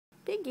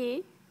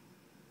Piggy,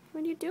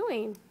 what are you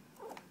doing?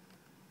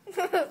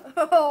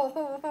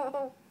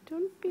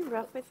 Don't be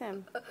rough with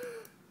him.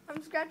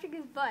 I'm scratching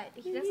his butt.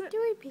 What are you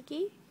doing,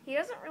 Piggy? He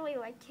doesn't really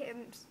like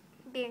him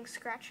being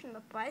scratched in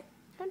the butt.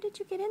 How did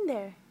you get in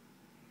there?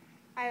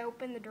 I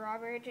opened the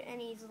drawbridge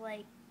and he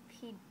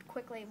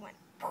quickly went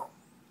poof.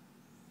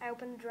 I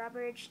opened the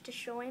drawbridge to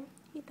show him.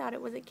 He thought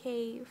it was a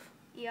cave.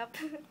 Yep.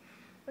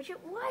 Which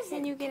it wasn't.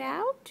 Can you get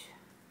out?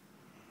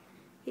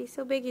 He's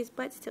so big his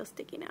butt's still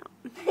sticking out.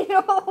 I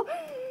know.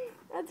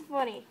 That's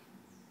funny.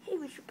 Hey,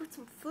 we should put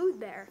some food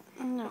there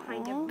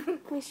behind No, him.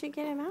 we should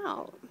get him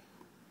out.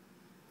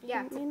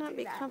 Yeah, He may not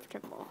be that.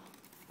 comfortable.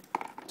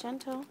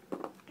 Gentle.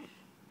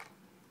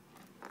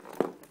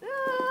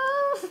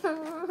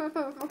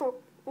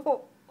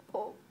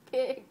 Oh,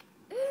 pig.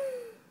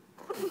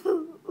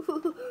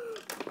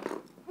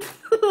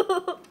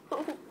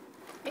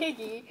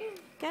 Piggy.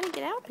 Gotta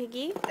get out,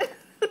 Piggy.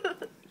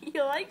 He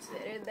likes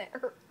it in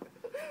there.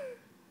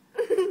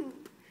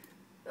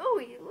 Oh,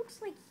 he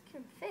looks like he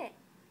can fit.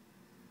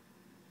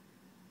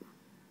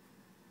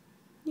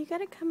 You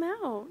gotta come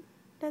out.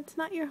 That's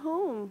not your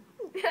home.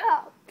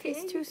 Yeah,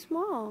 He's too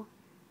small.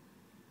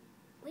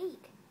 Wait,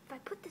 if I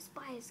put this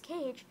by his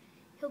cage,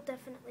 he'll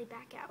definitely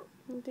back out.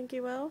 You think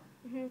he will?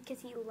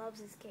 Because he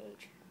loves his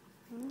cage.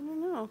 I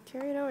don't know.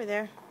 Carry it over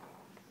there.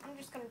 I'm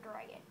just going to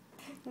drag it.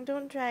 And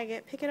don't drag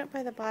it. Pick it up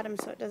by the bottom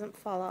so it doesn't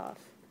fall off.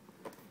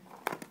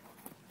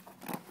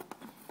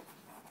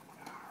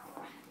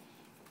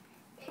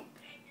 Big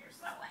pig, you're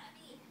so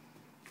heavy.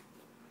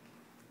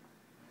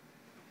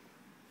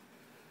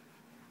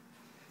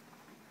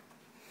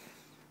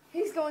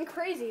 He's going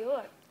crazy,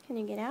 look. Can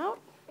you get out?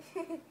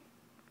 Hey,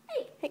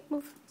 Hey,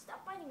 move.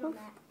 stop biting on Move.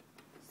 that.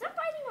 Stop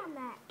biting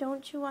on that.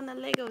 Don't chew on the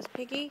Legos,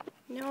 Piggy.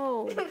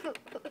 No.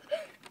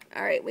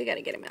 Alright, we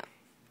gotta get him out.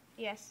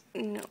 Yes.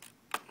 No.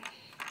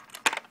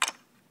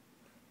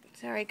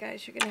 Sorry,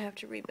 guys. You're gonna have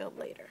to rebuild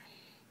later.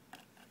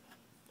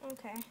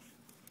 Okay.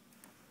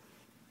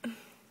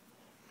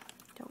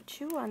 Don't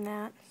chew on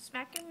that.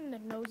 Smack him in the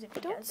nose if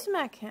he Don't does it.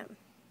 smack him.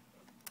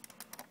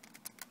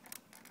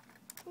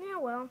 Yeah,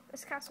 well,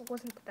 this castle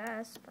wasn't the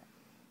best, but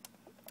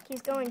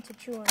he's going to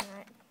chew on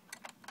that.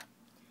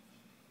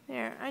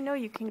 There, I know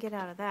you can get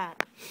out of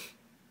that.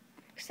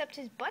 Except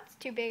his butt's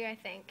too big, I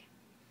think.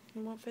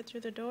 You won't fit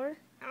through the door?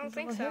 I don't His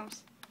think little so.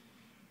 hips?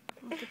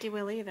 I don't think you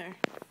will either.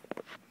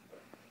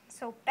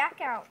 So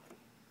back out.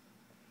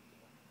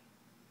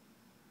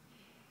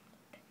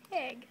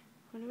 Pig.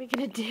 What are we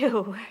gonna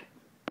do?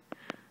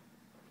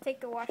 Take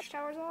the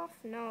watchtowers off?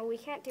 No, we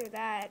can't do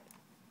that.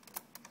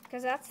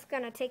 Because that's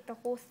going to take the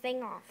whole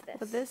thing off this.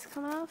 Will this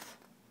come off?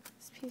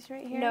 This piece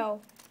right here? No,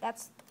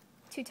 that's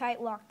too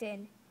tight locked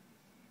in.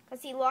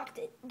 Because he locked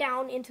it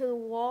down into the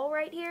wall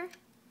right here.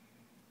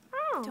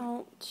 Oh.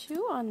 Don't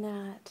chew on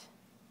that.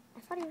 I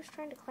thought he was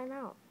trying to climb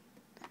out.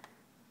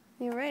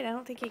 You're right, I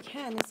don't think he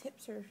can. His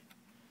hips are...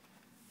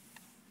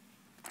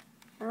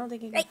 I don't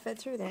think he can fit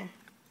through there.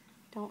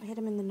 Don't hit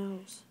him in the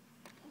nose.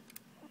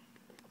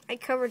 I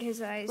covered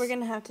his eyes. We're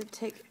gonna have to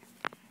take...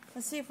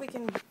 Let's see if we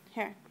can...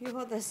 Here, you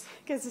hold this,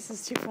 because this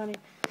is too funny.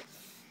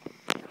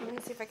 Let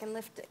me see if I can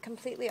lift it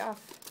completely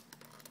off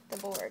the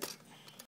board.